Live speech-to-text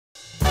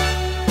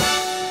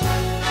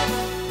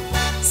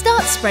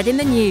spreading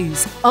the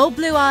news. Old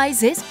Blue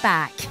Eyes is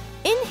back.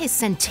 In his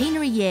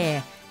centenary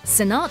year,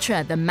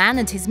 Sinatra, the man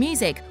and his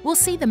music, will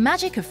see the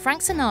magic of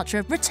Frank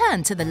Sinatra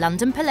return to the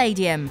London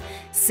Palladium,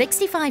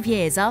 65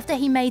 years after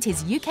he made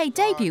his UK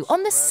debut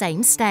on the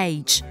same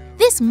stage.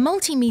 This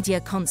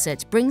multimedia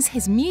concert brings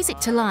his music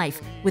to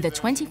life with a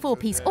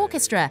 24-piece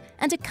orchestra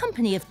and a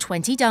company of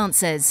 20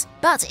 dancers.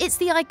 But it's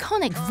the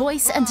iconic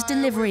voice and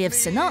delivery of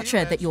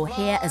Sinatra that you'll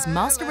hear as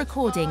master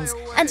recordings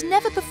and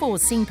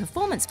never-before-seen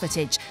performance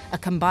footage are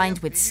combined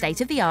with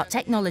state-of-the-art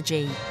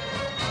technology.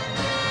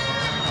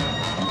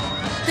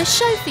 The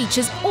show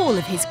features all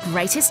of his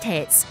greatest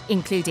hits,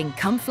 including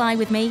Come Fly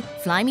With Me,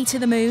 Fly Me to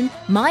the Moon,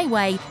 My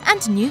Way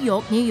and New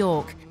York, New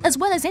York, as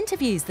well as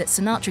interviews that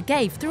Sinatra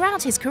gave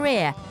throughout his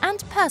career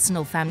and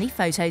personal family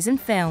photos and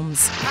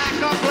films.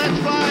 Pack up, let's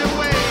fly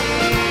away.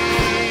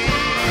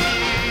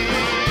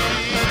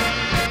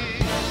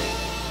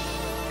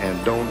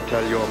 And don't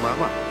tell your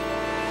mama.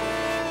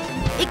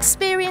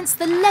 Experience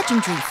the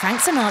legendary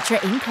Frank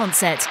Sinatra in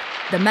concert,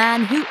 the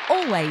man who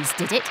always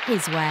did it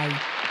his way.